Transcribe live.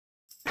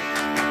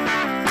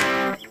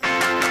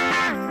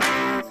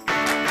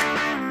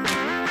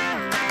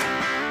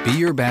Be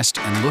your best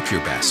and look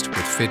your best with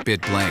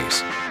Fitbit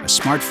Blaze, a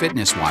smart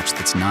fitness watch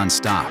that's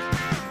non-stop.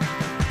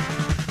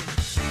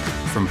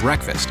 From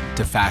breakfast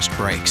to fast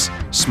breaks,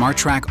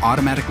 SmartTrack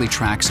automatically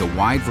tracks a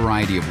wide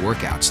variety of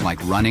workouts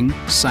like running,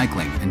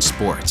 cycling, and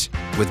sports.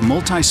 With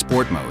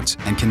multi-sport modes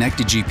and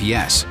connected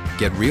GPS,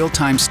 get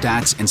real-time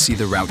stats and see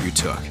the route you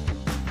took.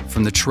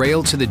 From the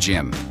trail to the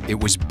gym, it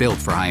was built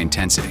for high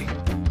intensity.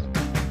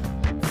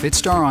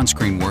 FitStar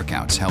on-screen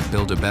workouts help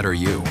build a better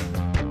you.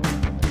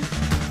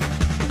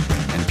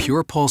 And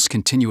Pure Pulse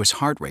continuous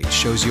heart rate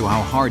shows you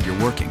how hard you're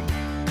working.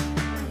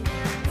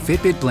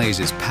 Fitbit Blaze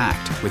is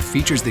packed with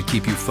features that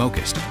keep you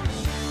focused,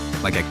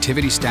 like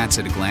activity stats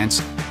at a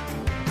glance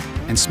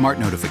and smart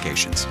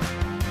notifications.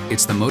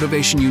 It's the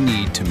motivation you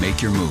need to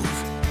make your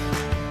move.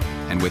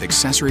 And with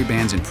accessory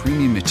bands and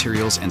premium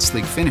materials and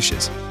sleek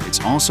finishes, it's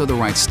also the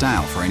right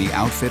style for any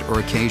outfit or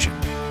occasion.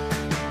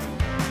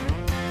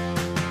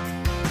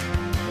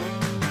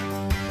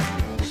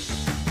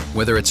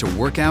 Whether it's a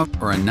workout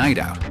or a night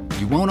out,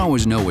 you won't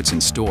always know what's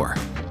in store,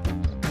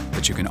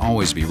 but you can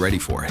always be ready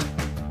for it.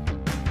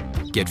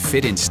 Get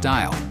fit in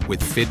style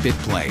with Fitbit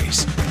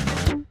Blaze.